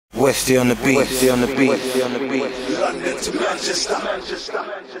Westy on the beat, Westy on the beat, Westy on the beat. London to Manchester,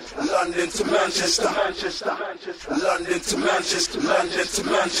 London to Manchester, London to Manchester, London to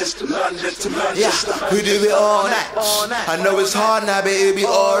Manchester, London to Manchester. Yeah, we do it all night. I know it's hard now, but it'll be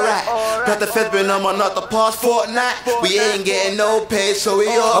alright. Got the Fed been on my not the past fortnight. We ain't getting no pay, so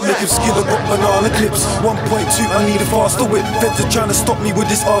we all. I make him skid and got banana clips. 1.2, I need a faster whip. Feds are trying to stop me with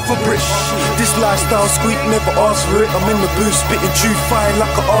this Arthur brick. This lifestyle squeak, never ask for it. I'm in the booth spitting truth, fine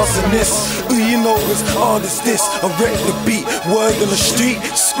like an arsonist. Ooh, you know it's hard as this. I wreck the beat, word on the street.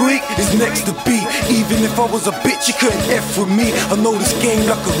 Squeak is next to beat. Even if I was a bitch, you couldn't F with me. I know this game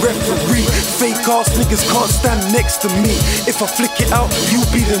like a referee. Fake ass niggas can't stand next to me. If I flick it out, you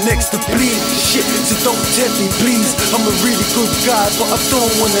be the next to bleed. Shit, so don't tempt me, please. I'm a really good guy, but I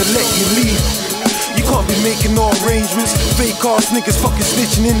don't wanna let you leave. You can't be making no arrangements. Fake ass niggas fucking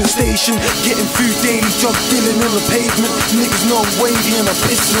snitching in the station. Getting food daily, drug dealing in the pavement. Niggas know I'm wavy and I'm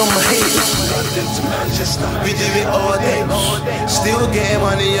pissing on my haters. London to Manchester, We do it all day. Still getting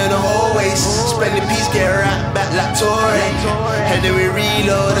money, you know, always. Spend the peace, get right back like touring. And then we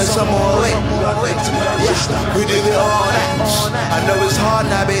reload and some more way. London to Manchester. We do it all night. I know it's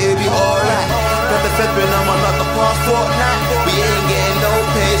hard now, but it'll be alright. Got the Fed been on my not the past fortnight. We ain't getting no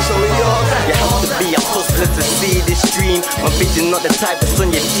pay, so we alright. You have to be a hustler to see this dream. My vision not the type that's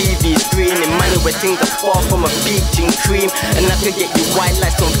on your TV screen. In money where things are far from a bleaching cream. And I could get you white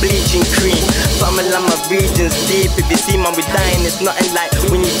lights on bleaching cream. Family my regions deep. If you see man we dying, it's nothing like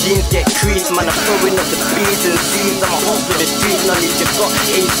when your jeans get creased. Man I'm throwing up the B's and C's. I'm a hawk with the street knowledge. You got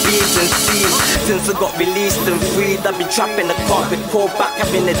A's, B's and C's. Since I got released and freed, I've been trapping the carpet, pulled back,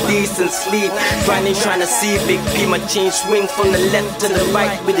 having a decent sleep. Grinding, trying to see Big P. My chain swings from the left to the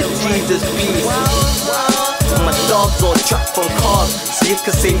right with the Jesus piece. My dogs all trapped from cars, so you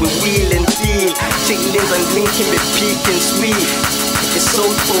can say we wheel and deal. Chicklins and linking with peak and sweet. It's so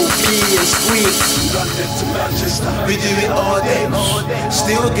P and sweet. London to Manchester, We do it all day.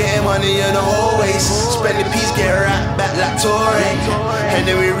 Still getting money, you know, always. Spend the peace, get right back like touring. And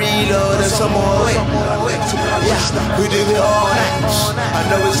then we reload and some more way. London to Manchester. We do it all night. I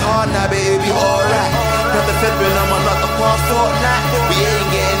know it's hard now, but it'll be alright. Got the Fed been on my not the past fortnight. We ain't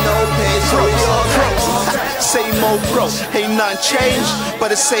getting no pay, so we alright. Same old bro, ain't nothing changed,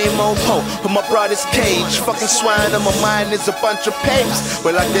 but the same old hoe with my brother's cage. Fucking swine on my mind is a bunch of papes.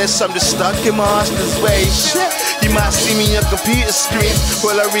 Well, I guess I'm just stuck in my hustler's ways. Shit, you might see me on computer screens.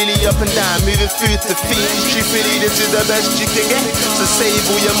 Well, I really up and down, moving food to feed. Truthfully, this is the best you can get. So save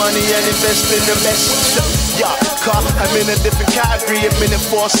all your money and invest in the best. Yeah, car, I'm in a different category. I'm in it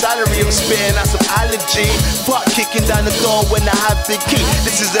for a salary, I'm spitting out some allergy. Fuck kicking down the door when I have the key.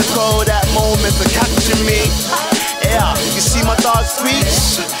 This is the code, that moment for catching me. Yeah, you see my dog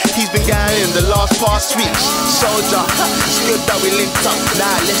Squeaks? He's been going in the last past weeks. Soldier, it's good that we linked up.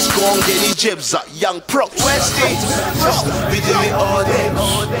 Now let's go and get these jibs up. Young pro, Westy. We do it all day.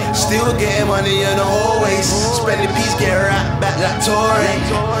 Still getting money, you know, always. Spend the peace, get right back like touring.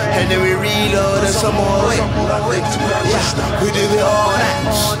 And then we reload and some more way. London to Manchester. We do it all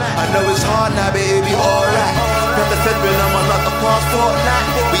night. I know it's hard now, but it'll be alright. Got the Fed been on my not the past fortnight.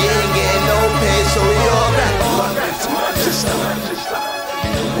 We ain't getting no pay, so we alright. London to Manchester.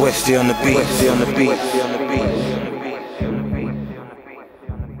 Westy on the beat, Westy on the beat.